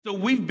So,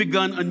 we've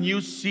begun a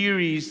new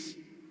series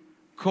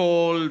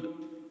called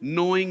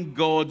Knowing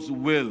God's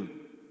Will.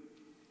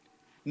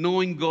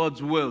 Knowing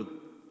God's Will.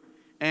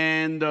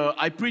 And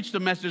I preached a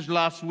message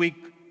last week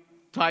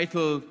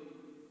titled,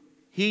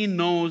 He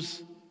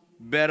Knows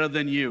Better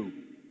Than You.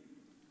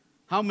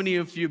 How many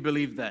of you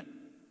believe that?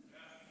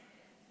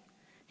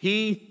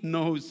 He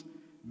knows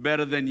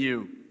better than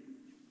you.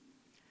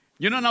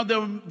 You know, now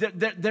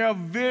there are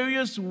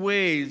various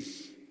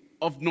ways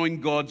of knowing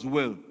God's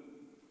will.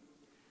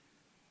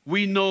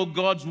 We know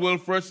God's will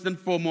first and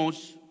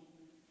foremost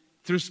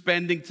through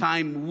spending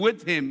time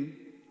with Him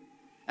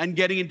and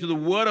getting into the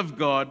Word of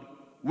God,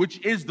 which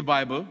is the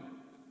Bible.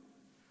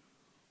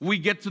 We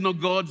get to know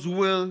God's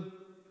will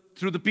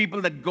through the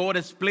people that God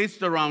has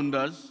placed around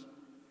us.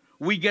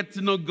 We get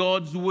to know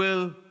God's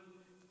will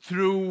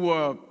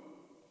through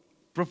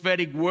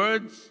prophetic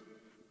words,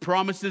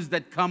 promises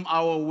that come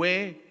our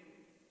way.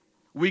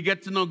 We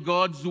get to know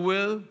God's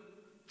will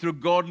through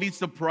godly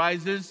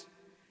surprises.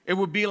 It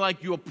would be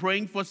like you're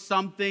praying for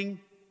something,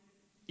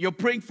 you're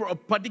praying for a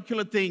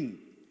particular thing,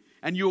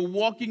 and you're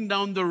walking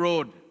down the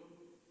road,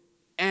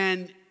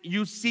 and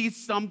you see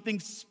something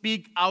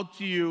speak out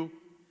to you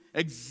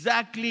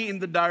exactly in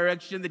the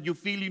direction that you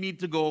feel you need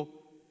to go,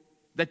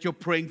 that you're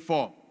praying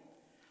for.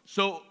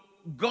 So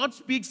God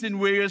speaks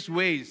in various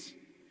ways,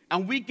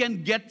 and we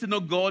can get to know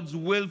God's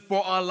will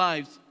for our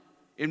lives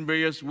in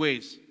various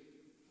ways.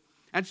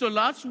 And so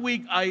last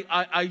week,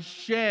 I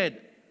shared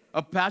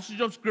a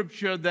passage of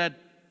Scripture that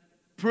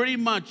pretty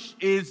much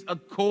is a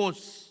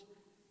course.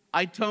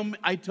 I term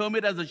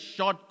it as a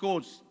short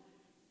course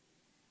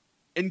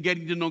in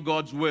getting to know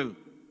God's will.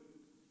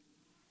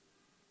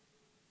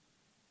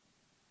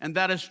 And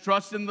that is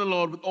trust in the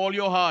Lord with all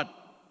your heart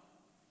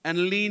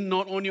and lean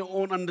not on your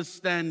own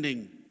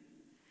understanding.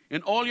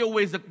 In all your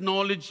ways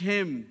acknowledge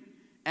Him,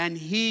 and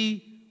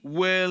He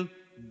will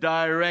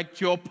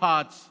direct your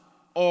paths,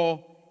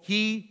 or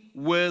He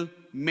will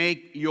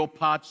make your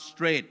path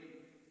straight.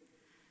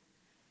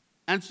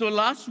 And so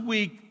last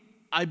week,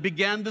 I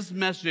began this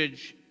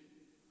message,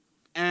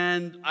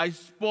 and I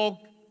spoke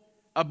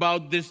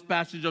about this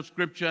passage of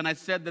Scripture, and I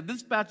said that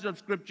this passage of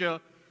Scripture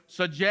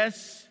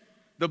suggests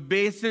the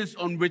basis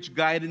on which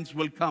guidance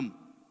will come.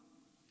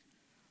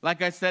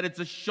 Like I said, it's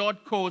a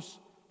short course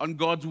on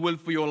God's will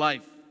for your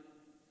life.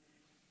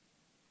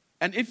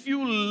 And if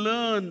you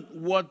learn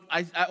what,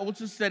 I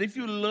also said, if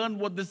you learn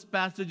what this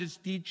passage is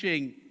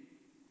teaching,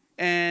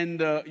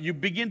 and you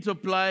begin to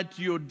apply it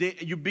to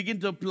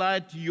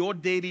your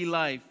daily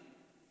life,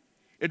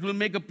 it will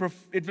make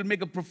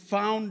a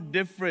profound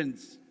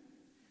difference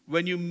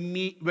when you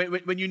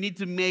need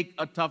to make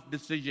a tough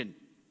decision.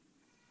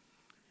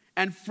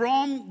 And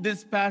from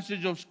this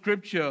passage of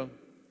Scripture,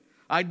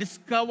 I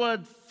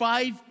discovered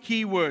 5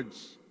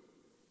 keywords.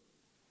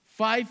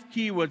 5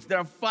 keywords. There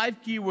are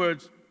 5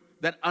 keywords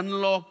that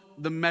unlock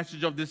the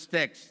message of this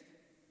text.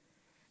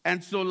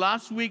 And so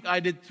last week I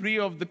did 3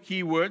 of the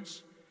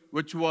keywords,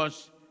 which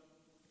was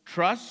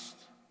trust,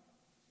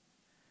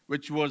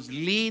 which was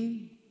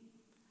lean,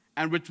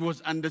 and which was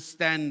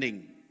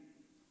understanding.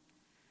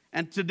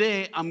 And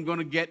today I'm going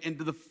to get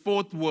into the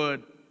 4th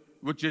word,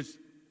 which is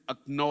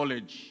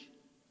acknowledge.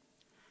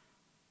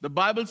 The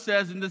Bible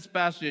says in this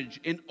passage,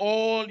 in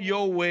all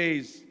your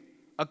ways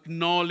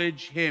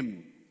acknowledge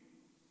Him.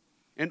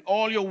 In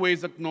all your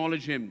ways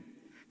acknowledge Him.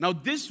 Now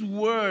this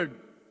word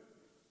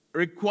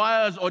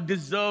requires or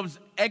deserves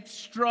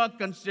extra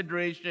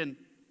consideration,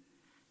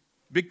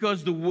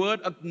 because the word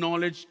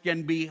acknowledge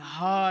can be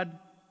hard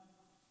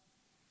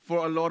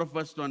for a lot of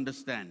us to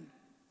understand.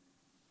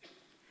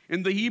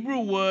 In the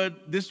Hebrew word,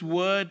 this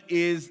word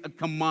is a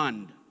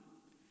command.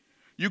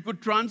 You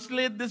could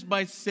translate this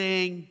by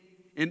saying,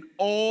 in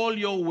all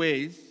your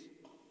ways,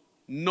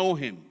 know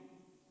Him.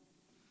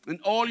 In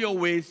all your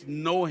ways,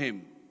 know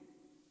Him.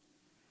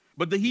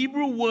 But the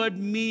Hebrew word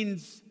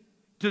means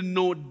to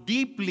know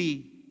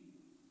deeply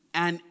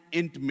and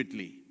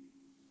intimately.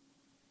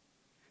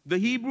 The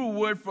Hebrew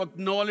word for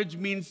acknowledge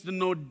means to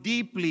know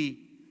deeply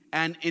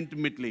and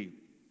intimately.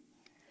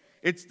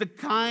 It's the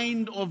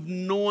kind of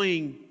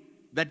knowing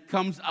that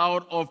comes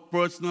out of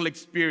personal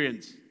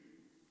experience.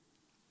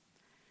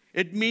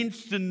 It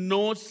means to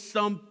know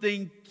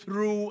something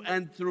through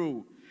and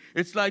through.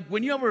 It's like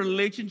when you have a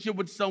relationship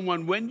with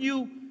someone, when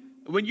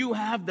you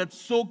have that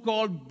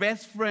so-called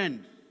best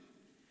friend,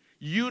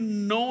 you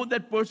know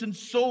that person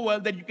so well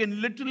that you can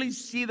literally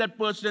see that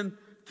person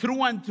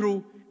through and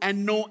through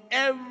and know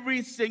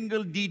every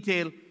single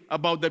detail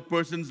about that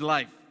person's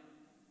life.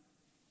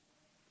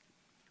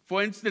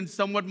 For instance,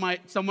 someone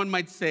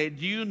might say,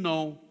 do you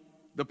know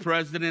the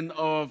president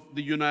of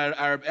the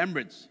United Arab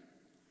Emirates?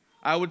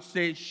 I would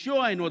say, sure,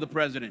 I know the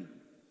president.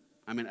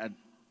 I mean,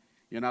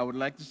 I would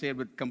like to say it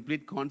with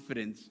complete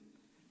confidence.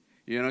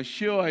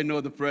 Sure, I know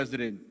the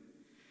president.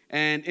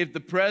 And if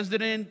the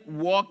president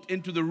walked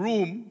into the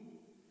room,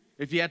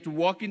 if he had to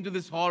walk into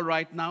this hall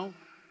right now,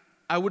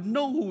 I would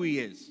know who he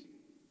is.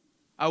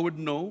 I would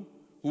know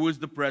who is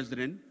the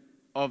president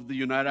of the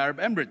United Arab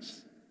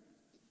Emirates.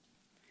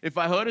 If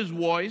I heard his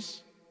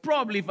voice,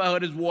 probably if I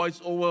heard his voice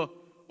over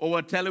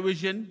over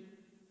television,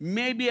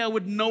 maybe I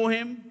would know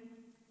him.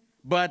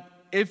 But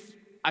if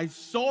I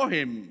saw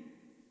him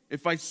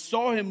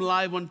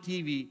live on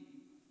TV,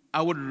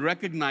 I would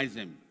recognize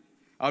him.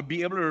 I would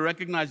be able to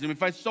recognize him.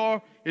 If I saw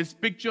his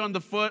picture on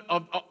the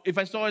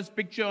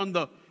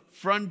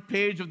front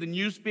page of the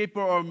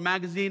newspaper or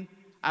magazine,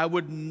 I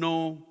would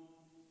know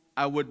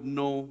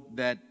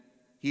that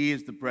he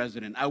is the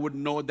president. I would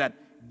know that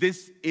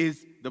this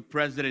is the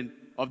president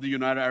of the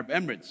United Arab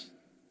Emirates.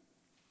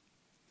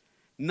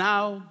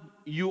 Now,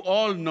 you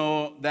all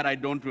know that I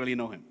don't really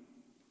know him.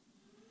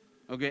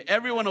 Okay,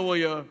 everyone over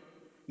here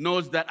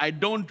knows that I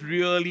don't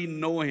really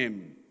know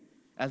him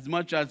as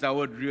much as I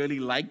would really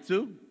like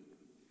to.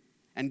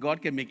 And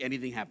God can make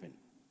anything happen.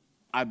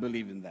 I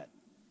believe in that.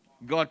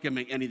 God can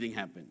make anything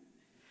happen.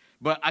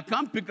 But I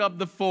can't pick up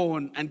the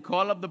phone and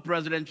call up the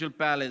presidential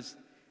palace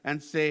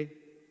and say,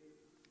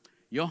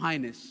 Your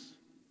Highness,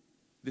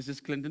 this is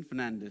Clinton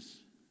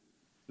Fernandez.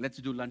 Let's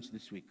do lunch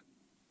this week.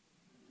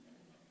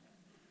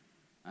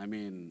 I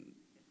mean,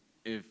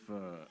 if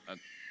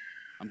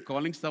I'm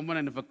calling someone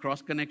and if a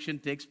cross connection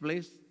takes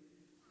place,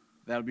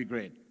 that'll be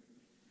great.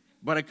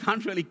 But I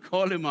can't really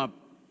call him up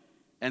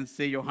and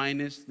say, Your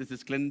Highness, this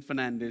is Clinton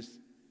Fernandez.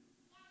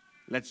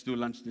 Let's do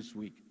lunch this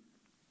week.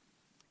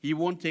 He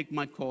won't take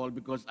my call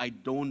because I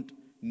don't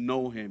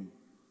know him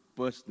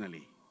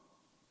personally.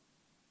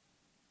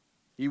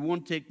 He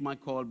won't take my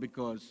call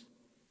because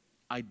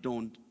I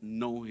don't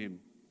know him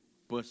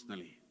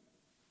personally.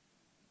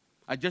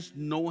 I just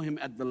know him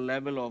at the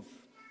level of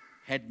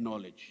head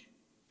knowledge.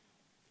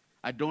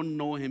 I don't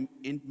know him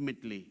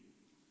intimately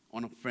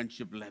on a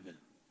friendship level.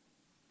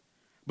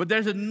 But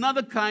there's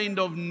another kind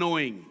of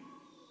knowing.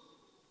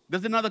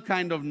 There's another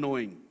kind of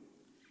knowing.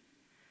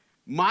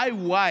 My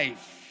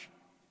wife,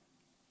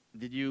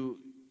 did you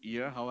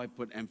hear how I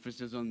put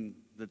emphasis on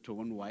the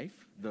tone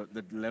wife, the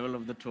level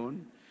of the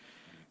tone?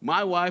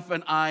 My wife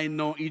and I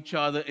know each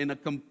other in a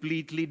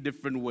completely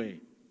different way.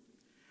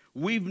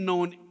 We've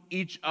known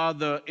each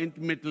other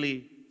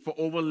intimately for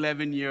over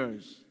 11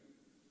 years.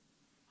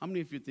 How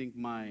many of you think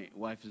my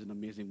wife is an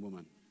amazing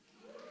woman?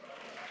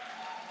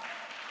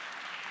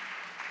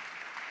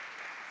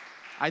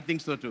 I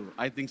think so too.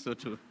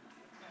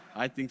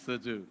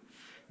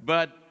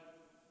 But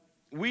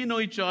we know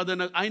each other,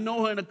 and I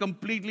know her in a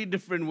completely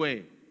different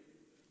way.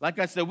 Like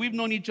I said, we've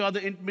known each other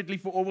intimately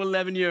for over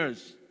 11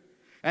 years.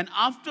 And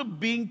after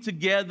being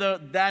together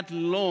that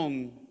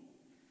long,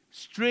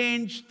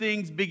 strange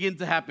things begin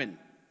to happen.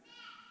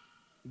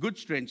 Good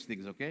strange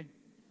things, okay?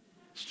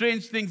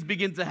 Strange things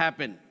begin to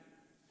happen.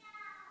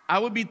 I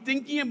will be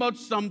thinking about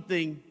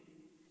something,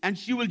 and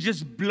she will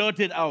just blurt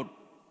it out.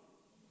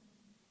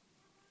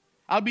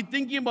 I'll be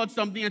thinking about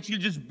something, and she'll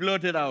just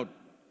blurt it out.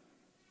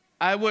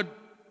 I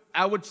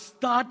would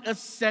start a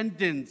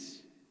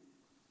sentence,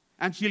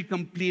 and she'll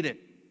complete it.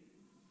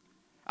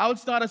 I would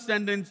start a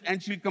sentence,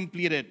 and she'll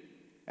complete it.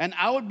 And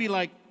I would be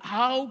like,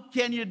 how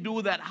can you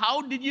do that?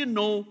 How did you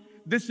know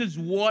this is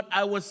what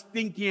I was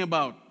thinking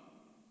about?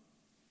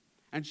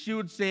 And she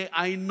would say,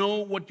 I know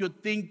what you're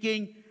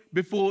thinking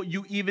before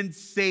you even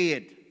say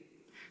it.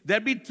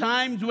 There'd be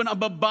times when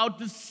I'm about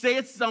to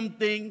say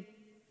something,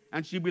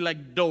 and she'd be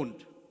like,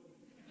 don't.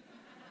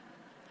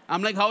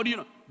 I'm like, how do you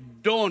know?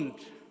 Don't.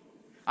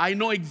 I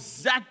know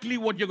exactly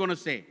what you're going to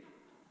say.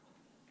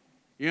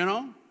 You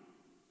know?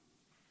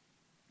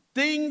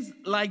 Things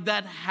like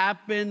that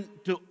happen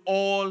to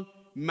all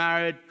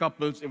married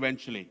couples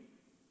eventually.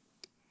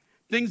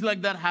 Things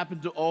like that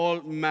happen to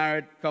all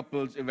married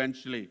couples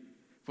eventually.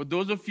 For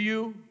those of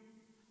you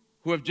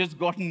who have just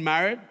gotten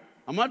married,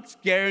 I'm not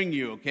scaring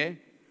you, okay?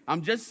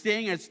 I'm just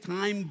saying as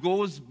time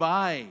goes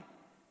by,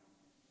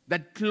 the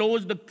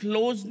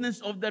closeness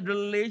of that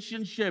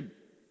relationship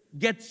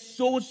gets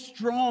so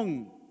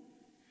strong.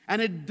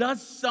 And it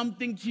does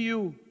something to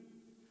you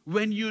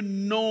when you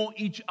know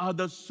each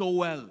other so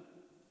well.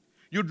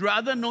 You'd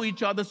rather know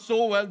each other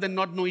so well than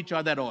not know each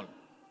other at all.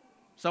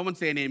 Someone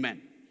say an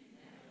amen.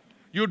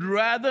 You'd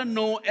rather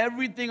know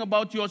everything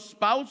about your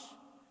spouse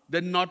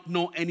than not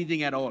know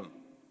anything at all.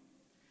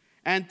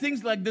 And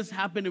things like this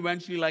happen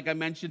eventually, like I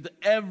mentioned, to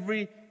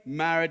every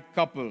married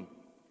couple.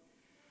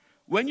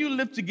 When you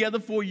live together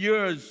for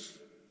years,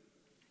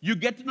 you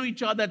get to know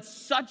each other at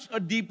such a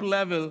deep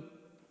level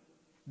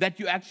that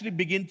you actually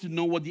begin to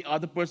know what the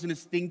other person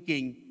is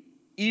thinking,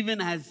 even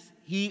as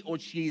he or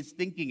she is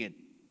thinking it.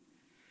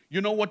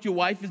 You know what your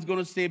wife is going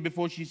to say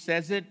before she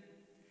says it.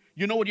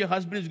 You know what your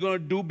husband is going to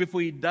do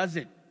before he does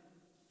it.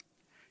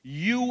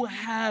 You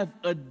have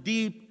a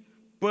deep,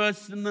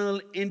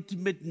 personal,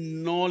 intimate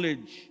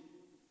knowledge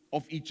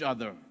of each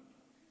other.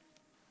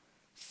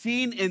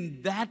 Seen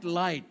in that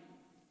light,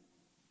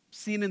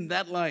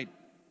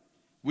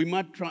 we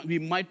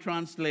might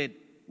translate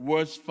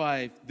verse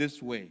 5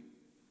 this way.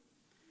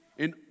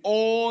 In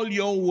all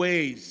your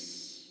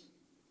ways.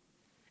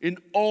 In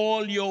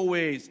all your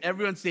ways.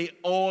 Everyone say,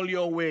 all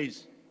your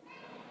ways.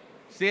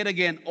 Say it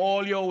again,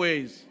 all your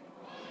ways.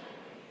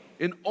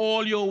 In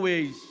all your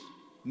ways,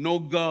 know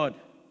God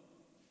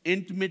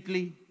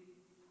intimately,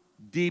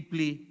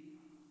 deeply,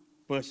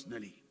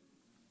 personally.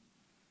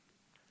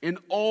 In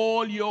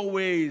all your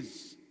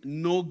ways,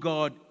 know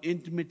God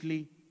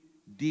intimately,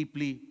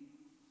 deeply,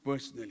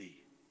 personally.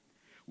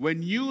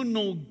 When you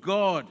know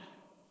God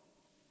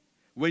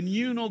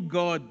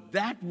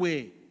that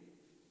way,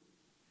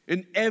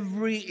 in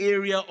every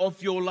area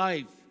of your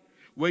life,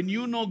 when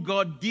you know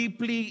God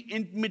deeply,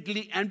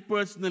 intimately, and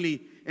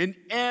personally, in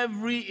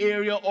every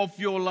area of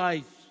your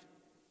life,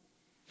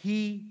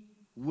 He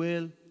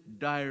will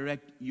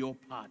direct your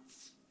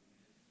paths.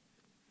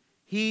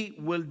 He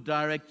will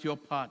direct your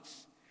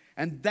paths.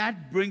 And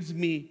that brings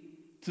me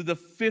to the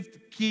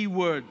fifth key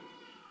word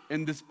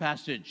in this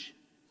passage: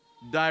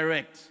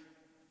 direct.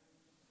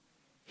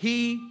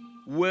 He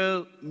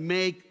will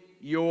make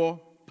your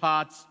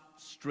paths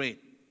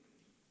straight.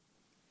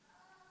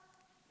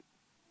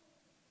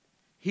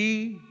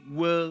 He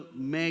will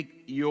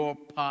make your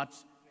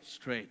paths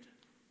straight.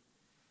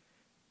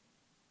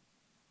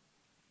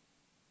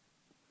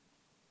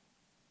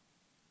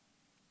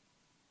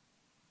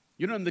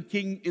 You know, in the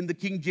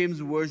King James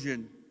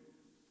Version,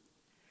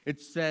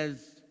 it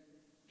says,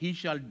 He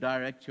shall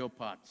direct your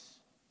paths.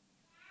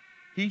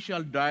 He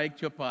shall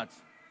direct your paths,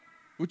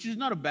 which is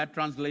not a bad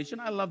translation.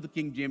 I love the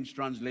King James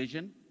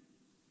translation.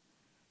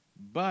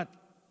 But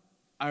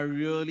I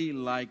really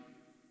like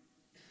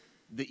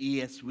the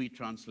ESV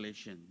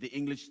translation, the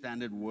English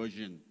Standard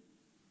Version,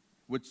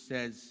 which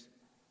says,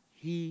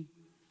 He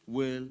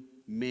will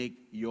make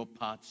your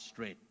path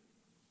straight.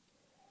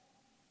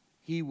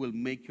 He will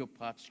make your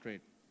path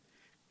straight.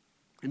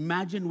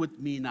 Imagine with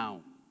me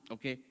now,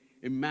 okay?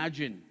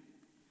 Imagine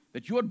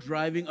that you're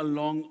driving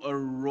along a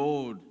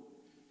road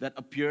that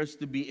appears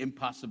to be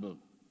impassable.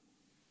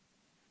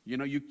 You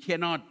know, you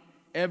cannot,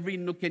 every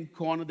nook and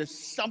corner, there's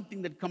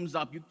something that comes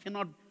up. You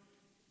cannot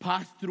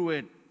pass through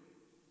it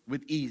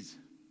with ease.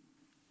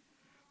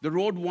 The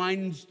road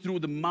winds through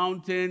the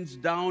mountains,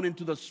 down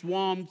into the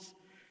swamps.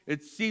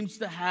 It seems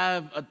to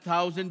have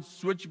 1,000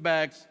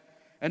 switchbacks.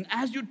 And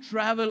as you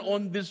travel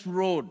on this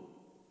road,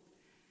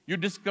 you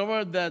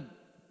discover that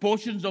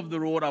portions of the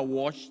road are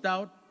washed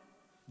out.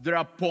 There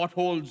are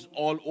potholes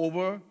all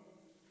over.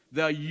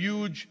 There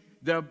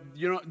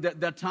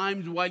are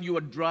times while you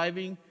are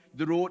driving,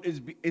 the road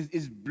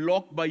is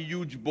blocked by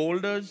huge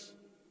boulders.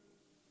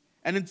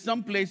 And in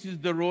some places,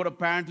 the road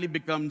apparently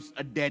becomes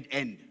a dead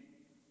end.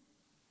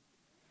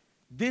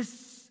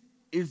 This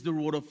is the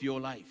road of your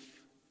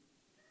life.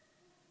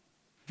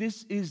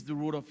 This is the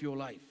road of your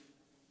life.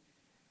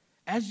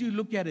 As you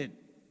look at it,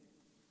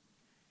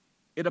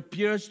 it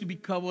appears to be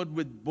covered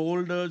with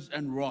boulders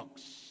and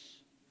rocks.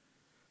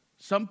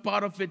 Some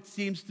part of it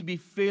seems to be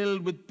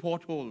filled with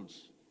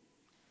potholes.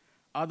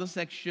 Other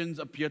sections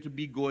appear to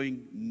be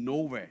going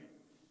nowhere.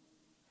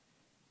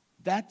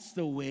 That's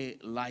the way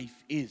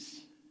life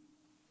is.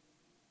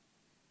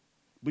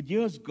 But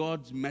here's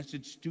God's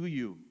message to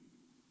you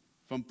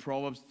from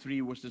Proverbs 3,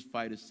 verses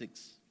 5 to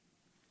 6.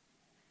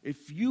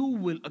 If you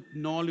will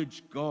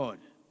acknowledge God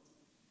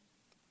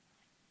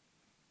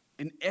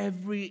in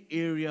every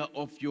area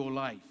of your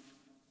life,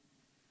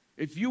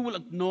 if you will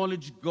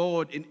acknowledge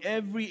God in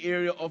every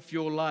area of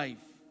your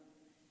life,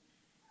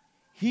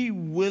 He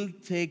will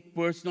take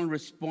personal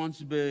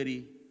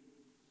responsibility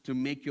to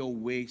make your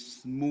way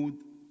smooth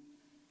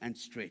and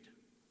straight.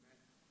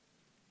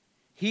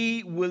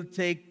 He will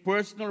take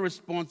personal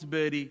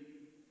responsibility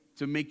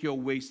to make your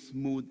way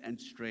smooth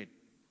and straight.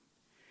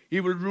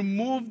 He will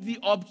remove the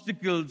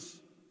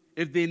obstacles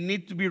if they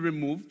need to be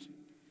removed.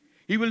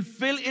 He will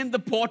fill in the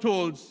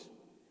potholes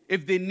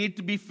if they need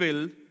to be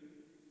filled.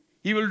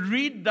 He will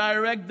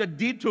redirect the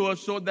detour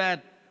so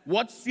that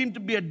what seemed to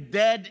be a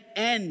dead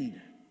end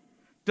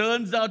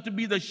turns out to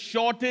be the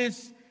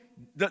shortest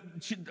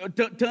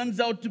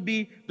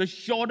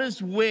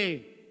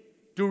way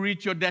to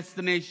reach your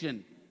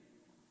destination.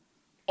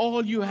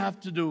 All you have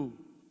to do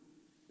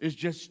is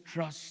just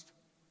trust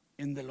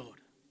in the Lord.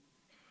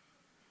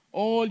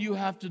 All you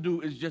have to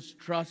do is just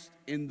trust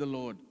in the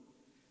Lord.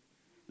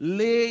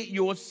 Lay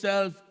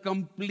yourself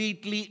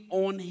completely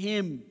on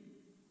Him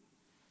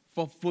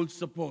for full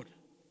support.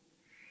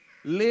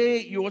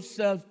 Lay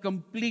yourself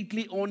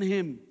completely on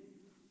Him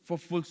for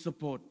full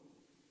support.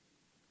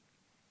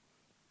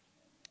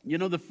 You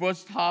know, the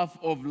first half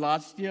of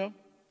last year,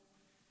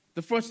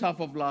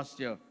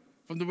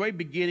 from the very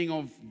beginning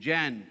of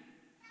Jan,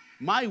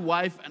 my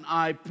wife and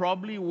I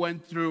probably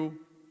went through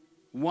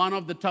one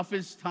of the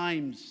toughest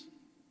times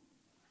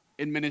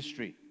in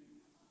ministry.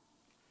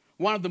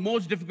 One of the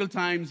most difficult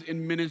times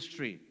in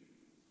ministry.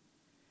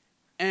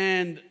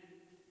 And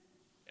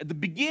at the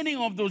beginning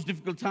of those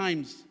difficult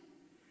times,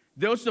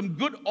 there were some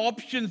good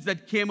options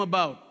that came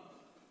about.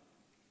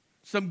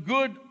 Some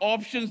good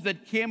options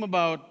that came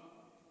about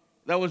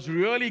that was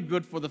really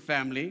good for the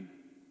family,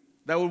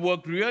 that would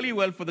work really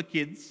well for the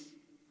kids,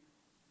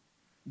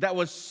 that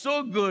was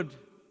so good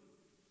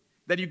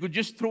that you could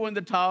just throw in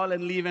the towel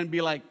and leave and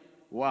be like,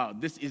 wow,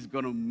 this is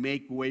going to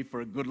make way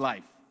for a good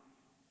life.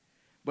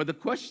 But the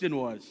question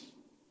was,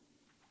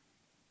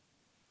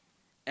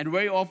 and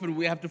very often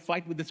we have to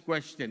fight with this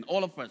question,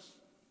 all of us,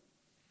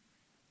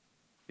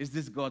 is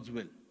this God's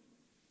will?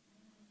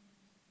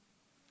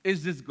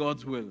 Is this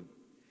God's will?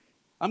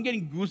 I'm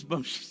getting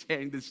goosebumps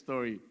sharing this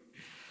story,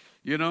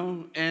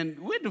 and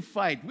we had to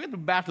fight, we had to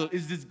battle.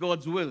 Is this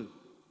God's will?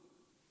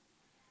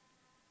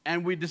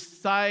 And we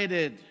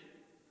decided,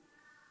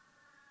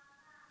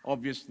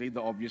 obviously,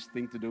 the obvious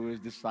thing to do is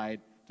decide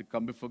to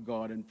come before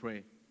God and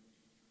pray.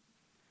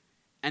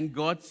 And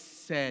God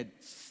said,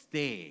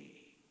 stay.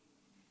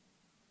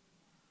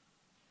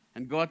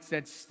 And God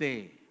said,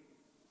 stay.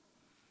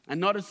 And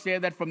not to say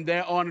that from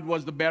there on it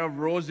was the bed of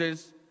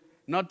roses.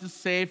 Not to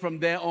say from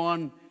there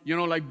on,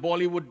 like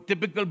Bollywood,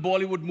 typical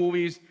Bollywood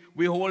movies,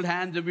 we hold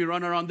hands and we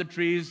run around the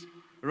trees,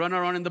 run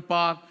around in the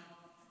park.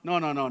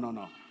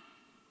 No.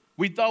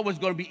 We thought it was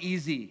going to be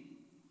easy.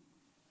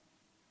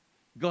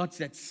 God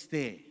said,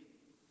 stay.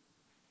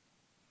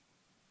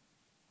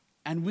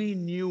 And we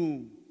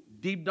knew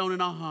deep down in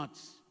our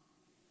hearts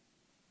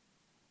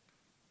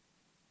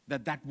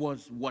that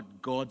was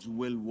what God's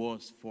will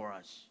was for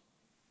us.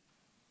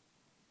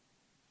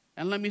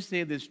 And let me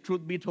say this,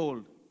 truth be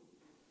told,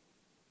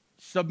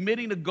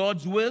 submitting to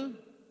God's will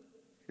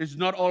is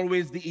not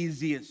always the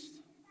easiest,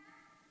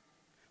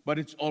 but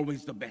it's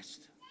always the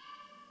best.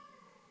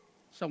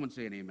 Someone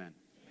say an amen.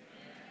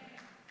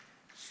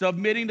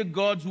 Submitting to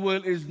God's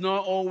will is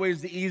not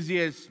always the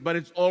easiest, but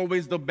it's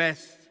always the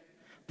best.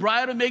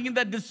 Prior to making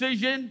that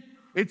decision,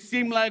 it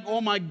seemed like, oh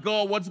my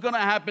God, what's going to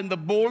happen? The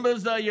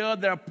boulders are here,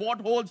 there are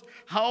potholes.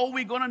 How are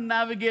we going to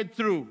navigate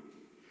through?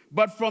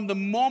 But from the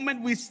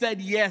moment we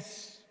said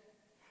yes,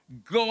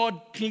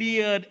 God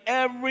cleared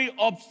every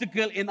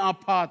obstacle in our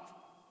path.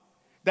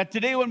 That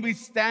today when we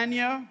stand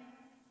here,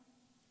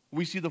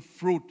 we see the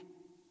fruit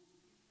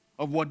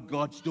of what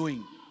God's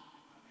doing.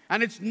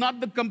 And it's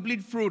not the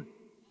complete fruit,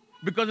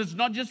 because it's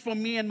not just for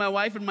me and my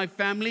wife and my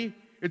family,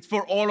 it's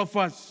for all of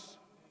us.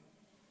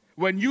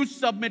 When you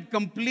submit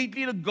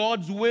completely to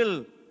God's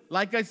will,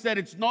 like I said,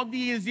 it's not the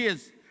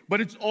easiest,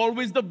 but it's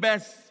always the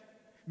best.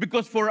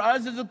 Because for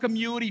us as a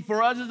community,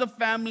 for us as a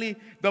family,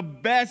 the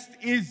best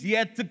is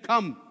yet to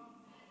come.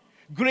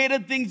 Greater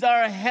things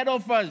are ahead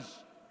of us.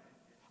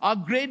 Our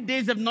great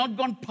days have not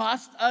gone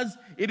past us,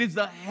 it is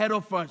ahead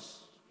of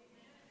us.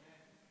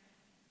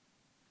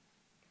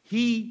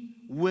 He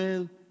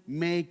will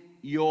make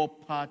your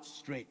path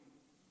straight.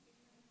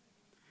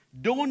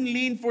 Don't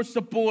lean for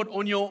support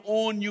on your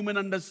own human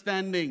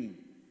understanding.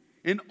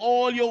 In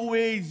all your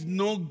ways,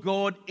 know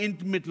God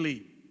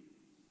intimately.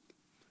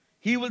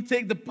 He will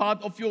take the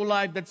path of your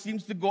life that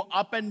seems to go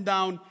up and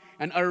down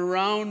and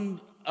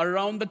around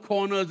the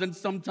corners, and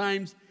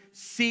sometimes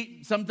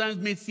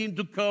may seem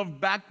to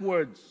curve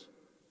backwards.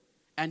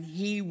 And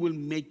He will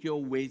make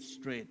your way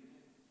straight.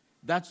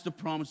 That's the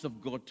promise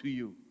of God to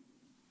you.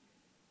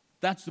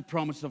 That's the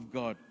promise of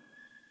God.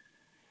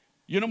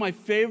 My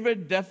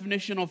favorite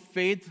definition of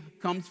faith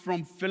comes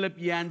from Philip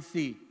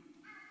Yancey,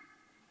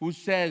 who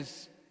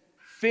says,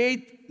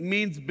 faith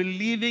means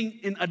believing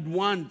in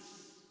advance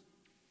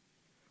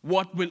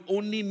what will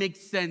only make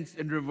sense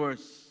in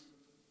reverse.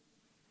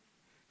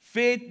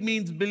 Faith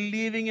means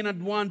believing in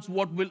advance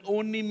what will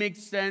only make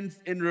sense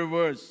in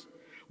reverse.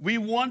 We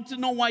want to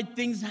know why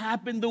things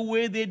happen the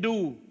way they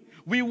do.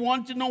 We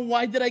want to know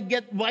why didn't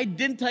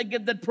I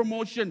get that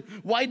promotion?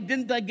 Why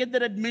didn't I get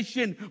that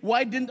admission?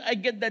 Why didn't I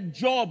get that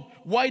job?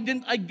 Why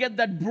didn't I get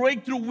that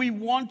breakthrough? We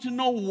want to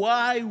know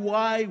why.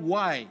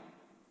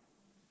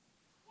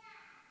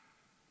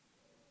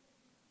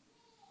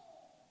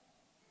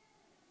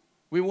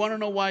 We want to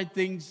know why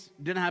things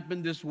didn't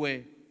happen this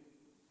way.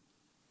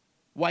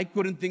 Why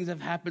couldn't things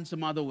have happened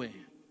some other way?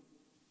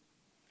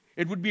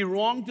 It would be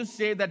wrong to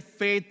say that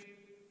faith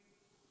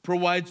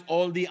provides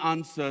all the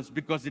answers,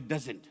 because it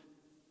doesn't.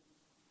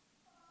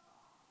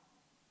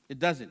 It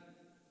doesn't.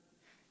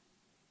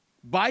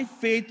 By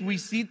faith, we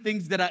see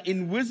things that are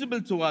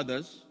invisible to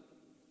others.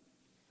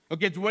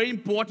 Okay, it's very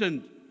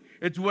important.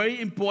 It's very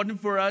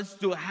important for us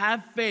to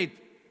have faith.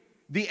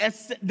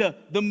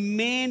 The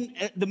main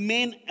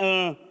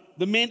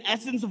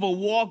essence of a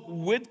walk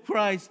with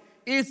Christ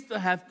is to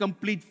have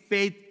complete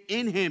faith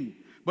in Him.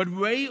 But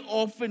very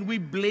often we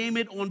blame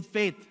it on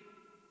faith.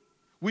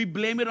 We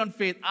blame it on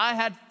faith. I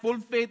had full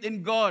faith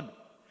in God.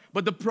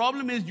 But the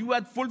problem is, you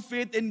had full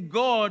faith in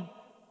God,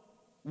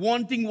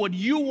 wanting what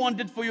you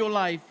wanted for your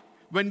life,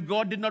 when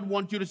God did not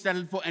want you to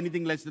settle for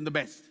anything less than the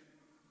best.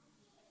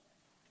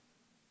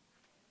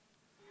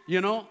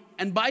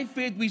 And by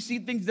faith we see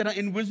things that are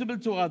invisible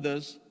to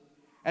others.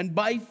 And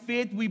by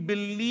faith we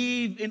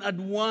believe in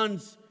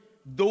advance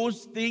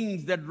those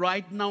things that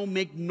right now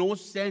make no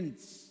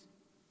sense,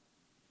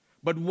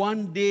 but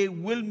one day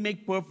will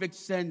make perfect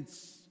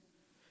sense,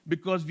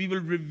 because we will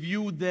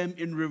review them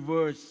in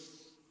reverse.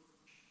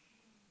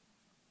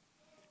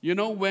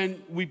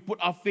 When we put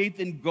our faith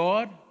in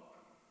God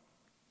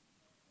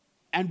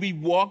and we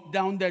walk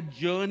down that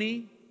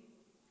journey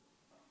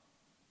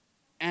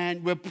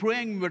and we're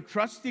praying, we're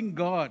trusting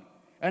God,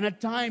 and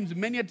at times,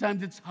 many a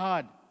times it's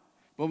hard,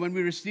 but when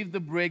we receive the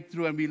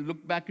breakthrough and we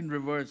look back in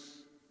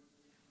reverse,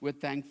 we're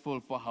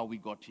thankful for how we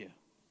got here.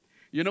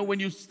 When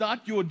you start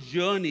your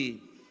journey,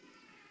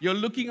 you're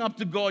looking up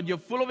to God, you're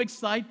full of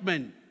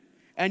excitement.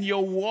 and you're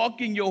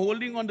walking, you're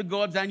holding on to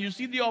God's hand. You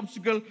see the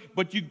obstacle,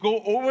 but you go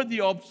over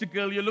the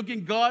obstacle. You're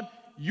looking, God,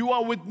 you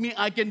are with me.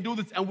 I can do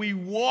this. And we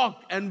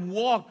walk and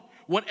walk.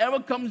 Whatever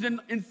comes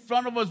in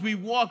front of us, we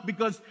walk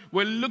because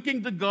we're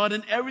looking to God,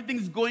 and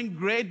everything's going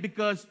great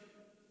because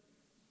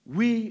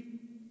we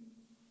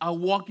are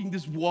walking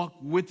this walk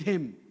with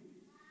Him.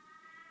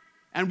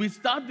 And we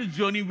start the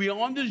journey. We're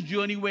on this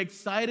journey. We're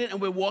excited and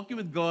we're walking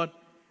with God.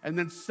 And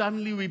then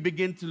suddenly we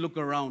begin to look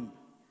around.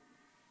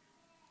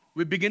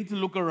 We begin to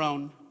look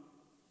around.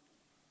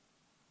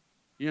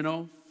 You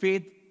know,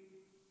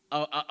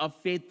 our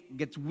faith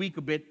gets weak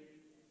a bit.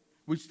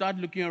 We start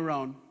looking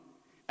around.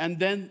 And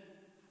then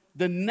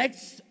the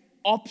next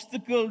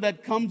obstacle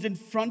that comes in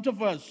front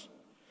of us,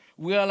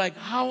 we are like,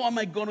 how am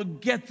I going to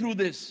get through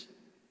this?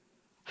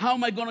 How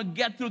am I going to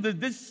get through this?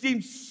 This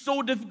seems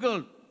so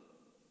difficult.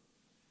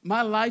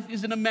 My life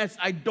is in a mess.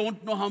 I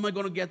don't know how am I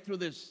going to get through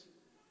this.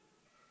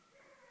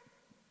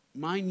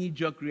 My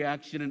knee-jerk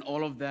reaction and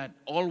all of that,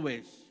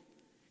 always,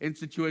 in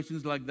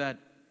situations like that,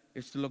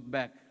 is to look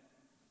back.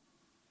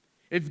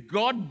 If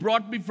God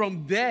brought me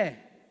from there,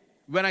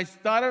 when I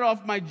started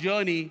off my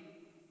journey,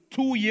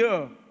 to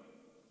here,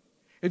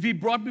 if He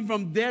brought me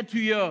from there to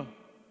here,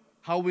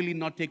 how will He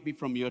not take me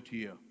from year to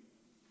year?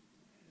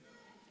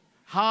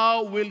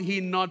 How will He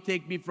not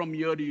take me from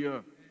year to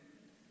year?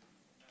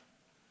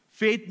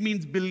 Faith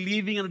means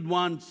believing in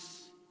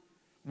advance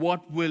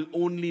what will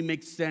only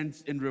make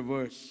sense in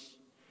reverse.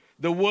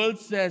 The world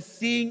says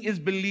seeing is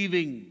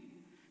believing.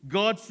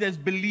 God says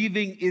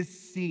believing is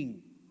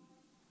seeing.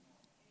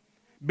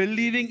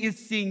 Believing is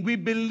seeing. We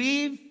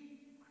believe,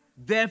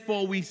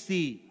 therefore we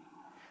see.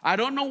 I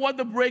don't know what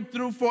the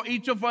breakthrough for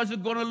each of us is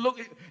going to look.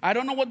 I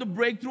don't know what the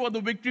breakthrough or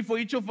the victory for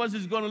each of us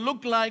is going to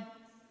look like,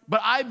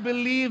 but I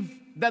believe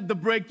that the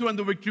breakthrough and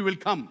the victory will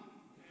come.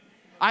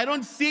 I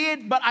don't see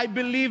it, but I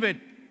believe it.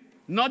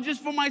 Not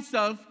just for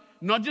myself,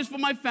 not just for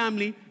my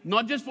family,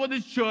 not just for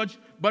this church,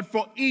 but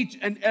for each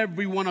and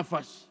every one of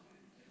us.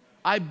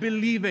 I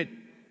believe it.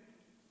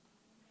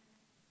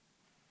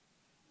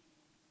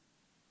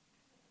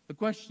 The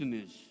question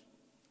is,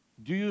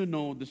 do you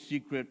know the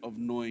secret of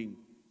knowing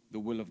the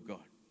will of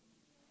God?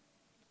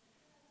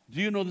 Do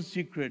you know the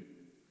secret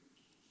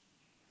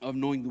of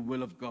knowing the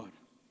will of God?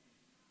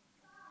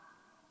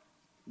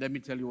 Let me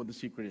tell you what the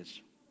secret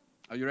is.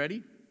 Are you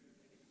ready?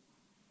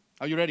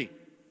 Are you ready?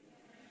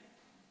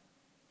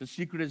 The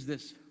secret is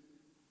this.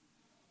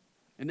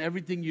 In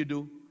everything you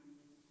do,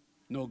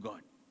 know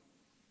God.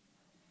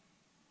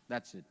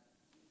 That's it.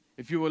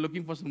 If you were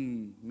looking for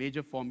some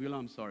major formula,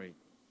 I'm sorry.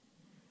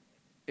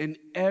 In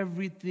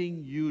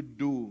everything you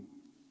do,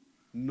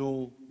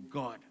 know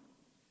God.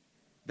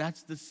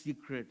 That's the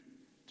secret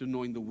to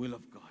knowing the will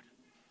of God.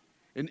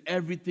 In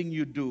everything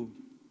you do,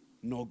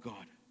 know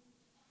God.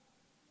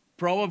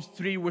 Proverbs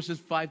 3 verses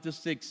 5 to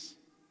 6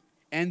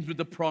 ends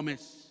with a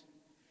promise.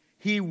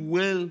 He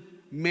will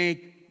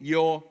make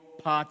your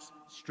paths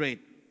straight.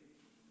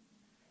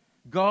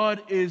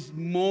 God is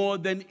more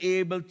than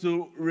able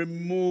to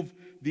remove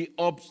the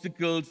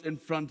obstacles in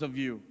front of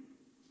you.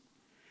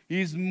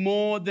 He's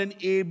more than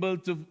able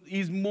to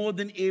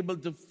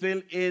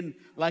fill in,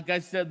 like I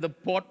said, the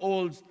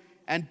potholes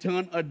and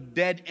turn a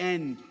dead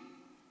end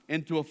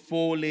into a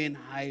 4-lane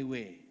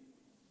highway.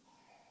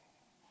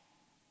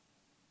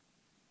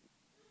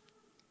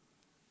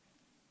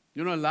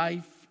 You know,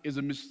 life is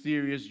a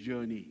mysterious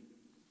journey,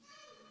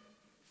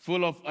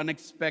 full of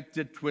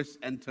unexpected twists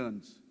and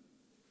turns.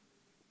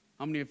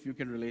 How many of you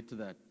can relate to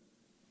that?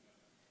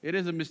 It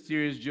is a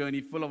mysterious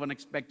journey, full of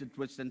unexpected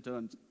twists and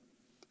turns.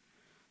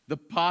 The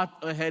path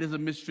ahead is a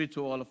mystery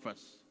to all of us.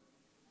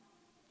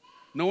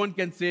 No one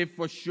can say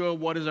for sure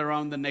what is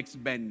around the next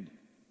bend.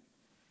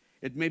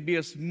 It may be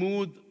a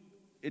smooth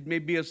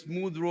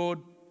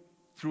road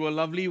through a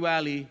lovely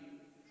valley,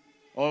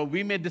 or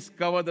we may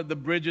discover that the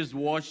bridge is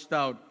washed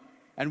out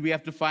and we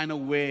have to find a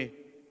way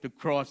to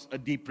cross a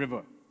deep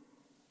river.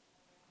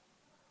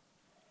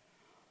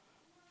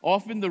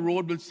 Often the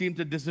road will seem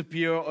to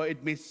disappear, or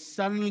it may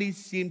suddenly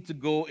seem to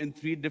go in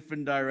 3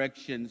 different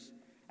directions,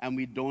 and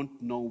we don't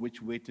know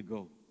which way to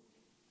go.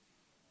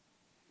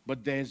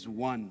 But there's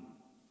one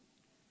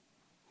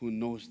who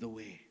knows the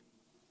way.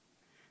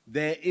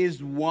 There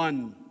is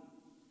one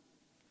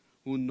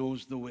who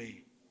knows the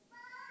way.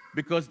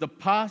 Because the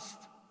past,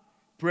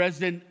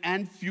 present,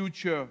 and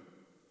future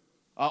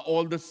are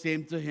all the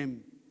same to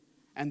Him,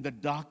 and the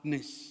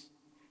darkness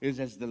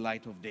is as the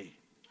light of day.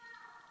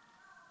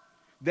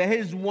 There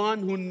is one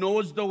who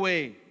knows the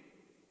way,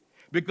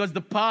 because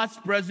the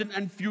past, present,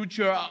 and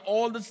future are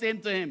all the same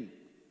to Him,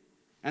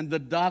 and the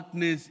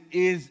darkness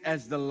is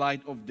as the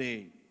light of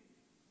day.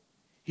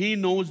 He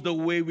knows the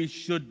way we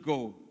should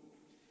go.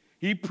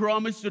 He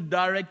promised to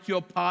direct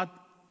your path,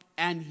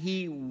 and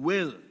He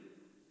will.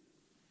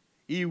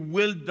 He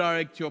will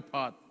direct your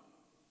path.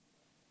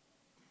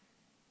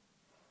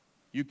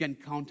 You can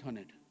count on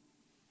it.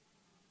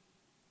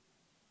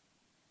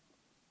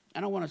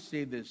 And I want to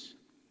say this.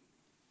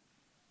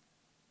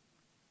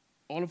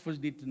 All of us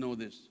need to know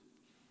this.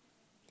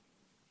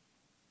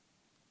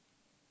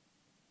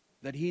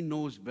 That He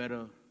knows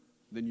better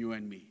than you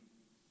and me.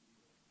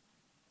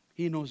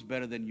 He knows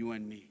better than you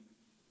and me.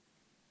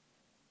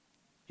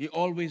 He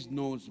always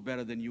knows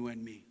better than you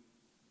and me.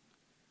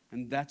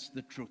 And that's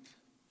the truth.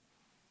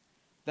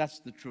 That's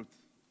the truth.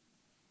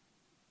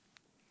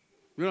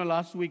 You know,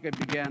 last week I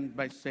began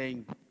by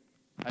saying,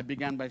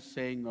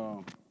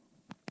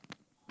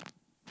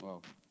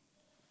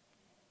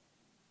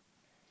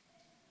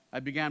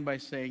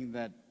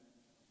 that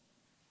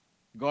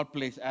God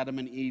placed Adam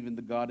and Eve in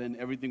the garden.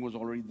 Everything was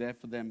already there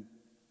for them.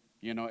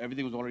 You know,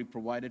 everything was already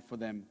provided for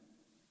them.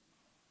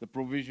 The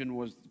provision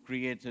was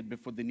created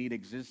before the need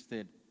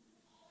existed.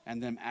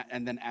 And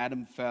then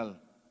Adam fell.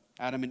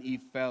 Adam and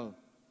Eve fell.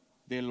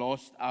 They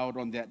lost out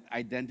on that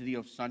identity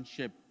of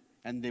sonship.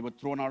 And they were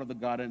thrown out of the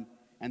garden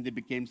and they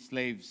became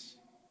slaves.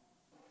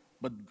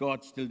 But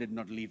God still did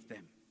not leave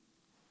them.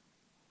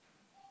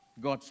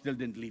 God still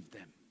didn't leave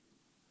them.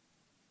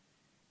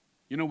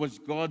 You know, it was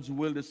God's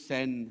will to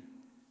send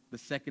the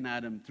second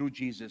Adam through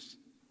Jesus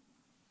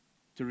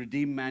to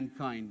redeem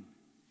mankind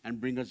and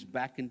bring us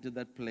back into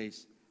that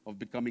place of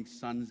becoming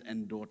sons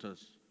and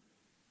daughters.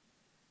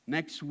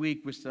 Next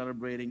week, we're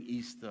celebrating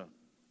Easter.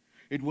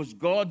 It was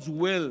God's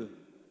will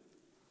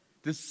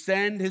to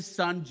send His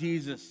Son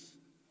Jesus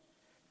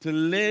to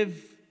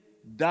live,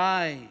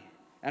 die,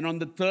 and on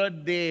the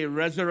third day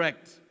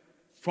resurrect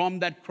from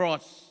that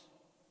cross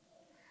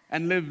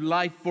and live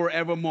life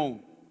forevermore.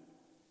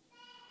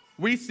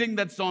 We sing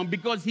that song,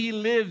 because He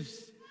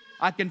lives,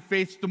 I can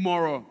face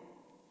tomorrow.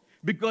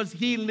 Because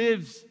He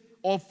lives,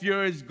 all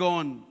fear is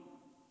gone.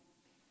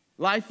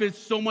 Life is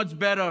so much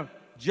better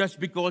just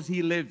because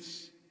He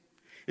lives.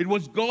 It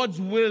was God's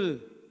will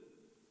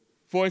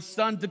for His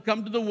Son to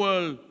come to the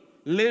world,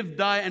 live,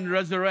 die, and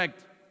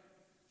resurrect.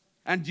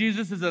 And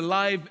Jesus is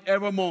alive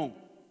evermore.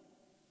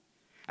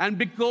 And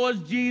because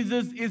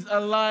Jesus is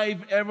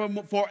alive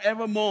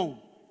forevermore,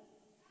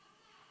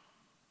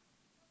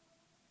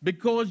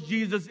 because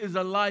Jesus is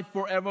alive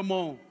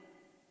forevermore,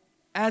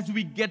 as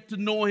we get to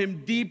know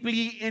Him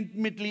deeply,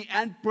 intimately,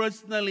 and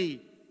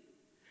personally,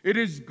 it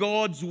is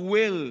God's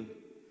will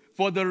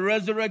for the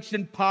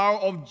resurrection power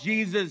of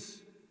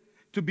Jesus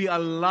to be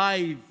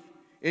alive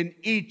in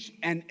each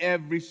and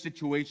every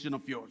situation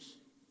of yours.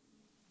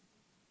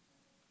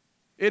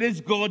 It is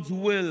God's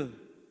will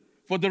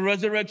for the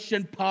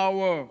resurrection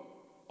power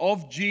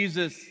of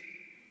Jesus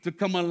to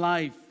come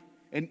alive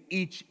in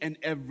each and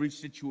every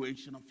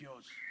situation of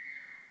yours.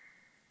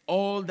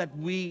 All that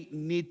we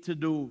need to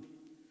do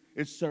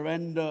is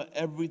surrender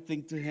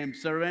everything to Him.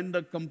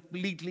 Surrender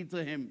completely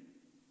to Him.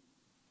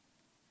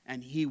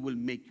 And He will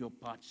make your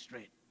path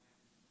straight.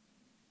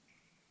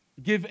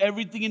 Give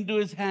everything into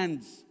His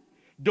hands.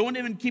 Don't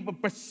even keep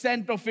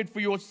 1% of it for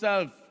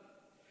yourself.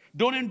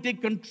 Don't even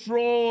take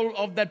control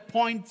of that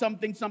point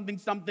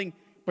something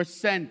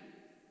percent.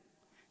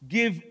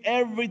 Give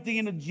everything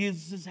into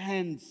Jesus'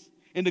 hands,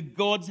 into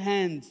God's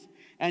hands,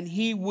 and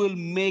He will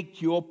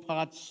make your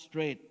path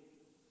straight.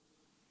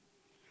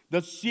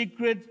 The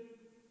secret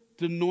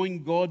to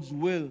knowing God's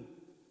will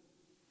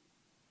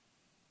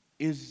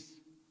is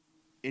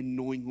in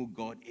knowing who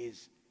God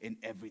is in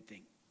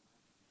everything.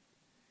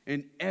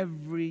 In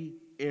every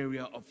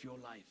area of your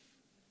life.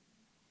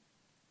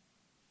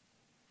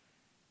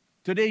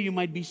 Today you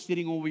might be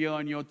sitting over here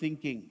and you're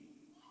thinking,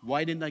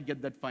 why didn't I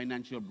get that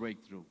financial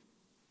breakthrough?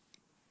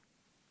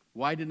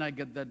 Why didn't I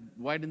get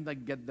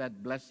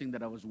that blessing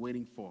that I was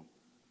waiting for?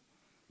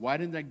 Why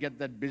didn't I get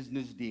that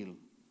business deal?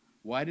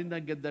 Why didn't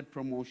I get that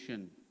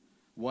promotion?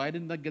 Why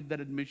didn't I get that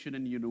admission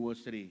in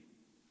university?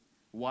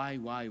 Why?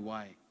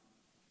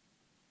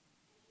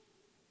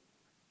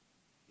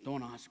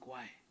 Don't ask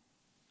why.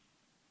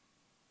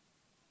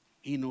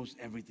 He knows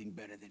everything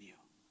better than you.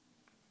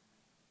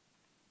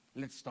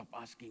 Let's stop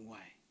asking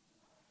why.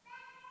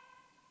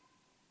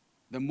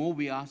 The more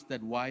we ask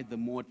that why, the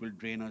more it will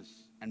drain us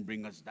and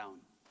bring us down.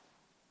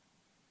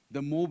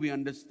 The more we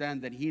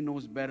understand that He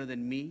knows better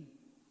than me,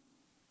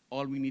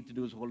 all we need to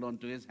do is hold on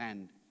to His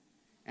hand.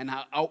 And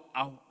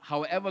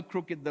however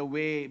crooked the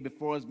way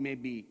before us may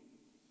be,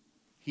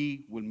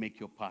 He will make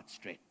your path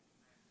straight.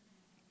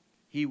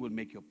 He will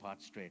make your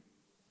path straight.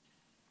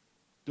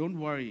 Don't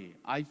worry.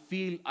 I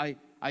feel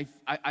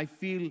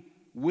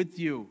with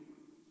you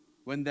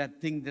when that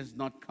thing does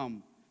not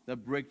come, the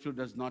breakthrough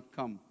does not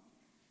come.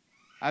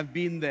 I've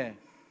been there,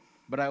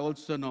 but I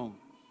also know,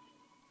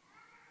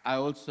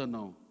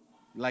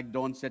 like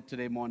Dawn said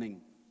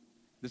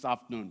this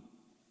afternoon,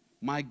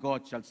 my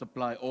God shall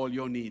supply all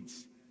your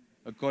needs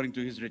according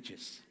to His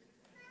riches.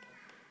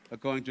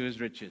 According to His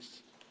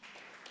riches.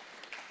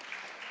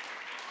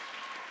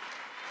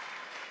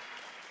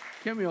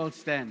 Can we all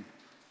stand?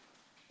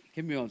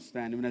 Can we all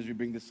stand even as we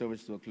bring this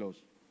service to a close?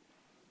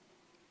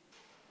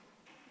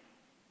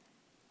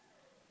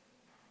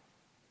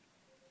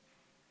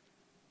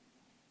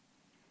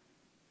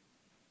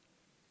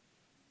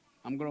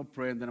 I'm going to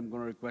pray and then I'm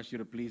going to request you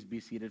to please be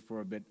seated for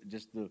a bit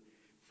just to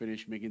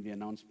finish making the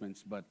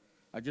announcements. But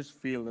I just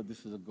feel that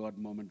this is a God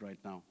moment right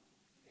now.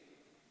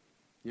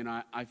 You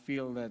know, I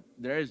feel that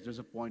there is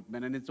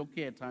disappointment, and it's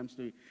okay at times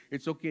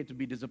it's okay to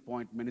be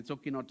disappointment. It's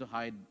okay not to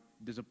hide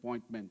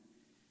disappointment.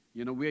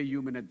 You know, we're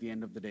human at the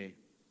end of the day.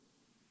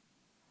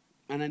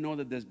 And I know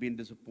that there's been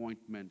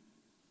disappointment.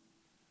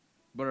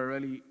 But I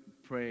really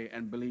pray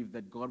and believe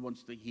that God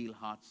wants to heal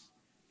hearts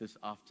this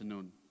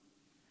afternoon.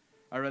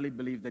 I really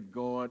believe that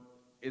God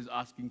is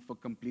asking for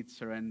complete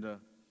surrender.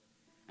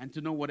 And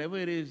to know whatever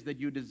it is that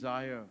you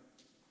desire,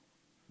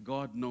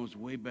 God knows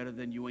way better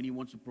than you, and He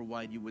wants to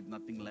provide you with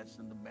nothing less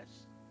than the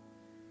best.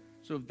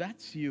 So if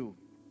that's you,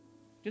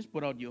 just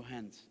put out your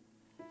hands.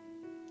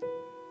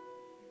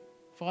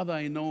 Father,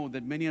 I know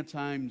that many a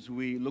times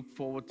we look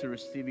forward to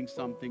receiving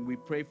something, we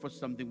pray for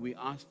something, we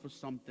ask for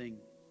something,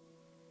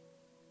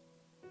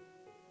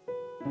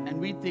 and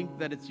we think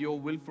that it's your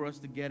will for us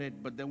to get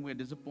it, but then we're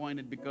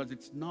disappointed because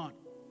it's not.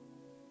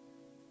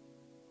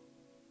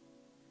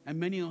 And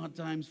many a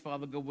times,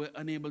 Father God, we're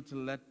unable to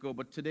let go.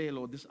 But today,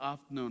 Lord, this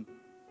afternoon,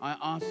 I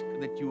ask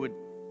that you would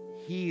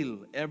heal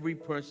every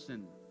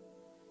person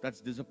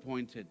that's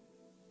disappointed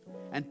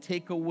and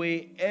take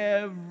away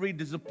every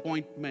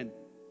disappointment,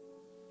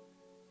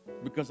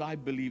 because I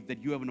believe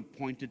that you have an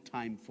appointed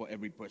time for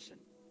every person.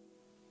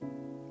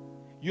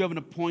 You have an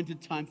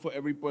appointed time for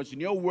every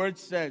person. Your word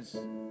says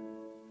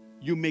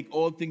you make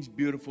all things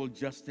beautiful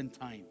just in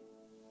time.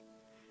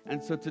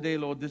 And so today,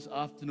 Lord, this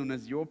afternoon,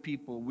 as your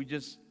people, we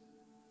just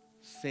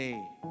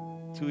say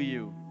to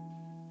you,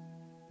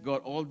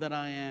 God, all that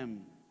I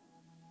am,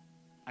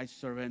 I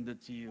surrender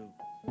to you.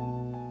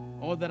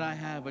 All that I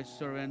have, I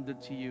surrender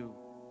to you.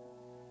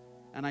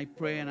 And I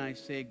pray and I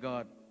say,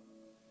 God,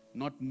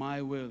 not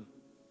my will,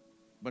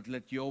 but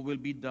let your will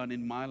be done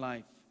in my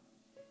life,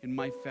 in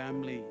my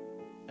family,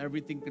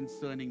 everything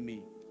concerning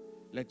me.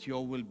 Let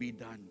your will be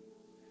done.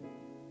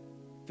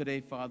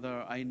 Today,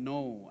 Father, I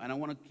know, and I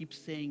want to keep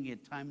saying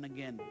it time and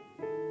again,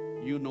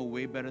 you know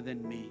way better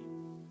than me.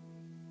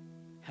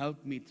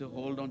 Help me to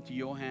hold on to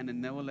your hand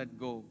and never let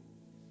go,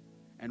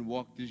 and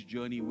walk this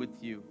journey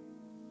with you,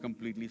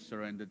 completely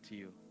surrendered to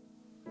you.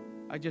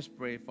 I just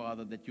pray,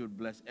 Father, that you would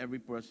bless every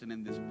person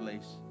in this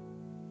place.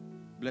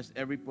 Bless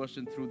every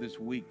person through this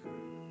week.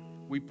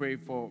 We pray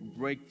for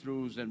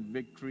breakthroughs and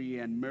victory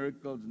and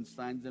miracles and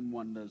signs and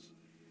wonders.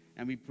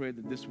 And we pray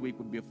that this week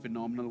would be a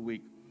phenomenal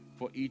week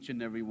for each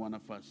and every one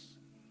of us.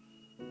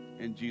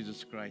 In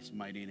Jesus Christ's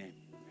mighty name.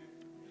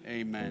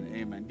 Amen.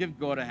 Amen. Give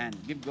God a hand.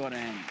 Give God a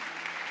hand.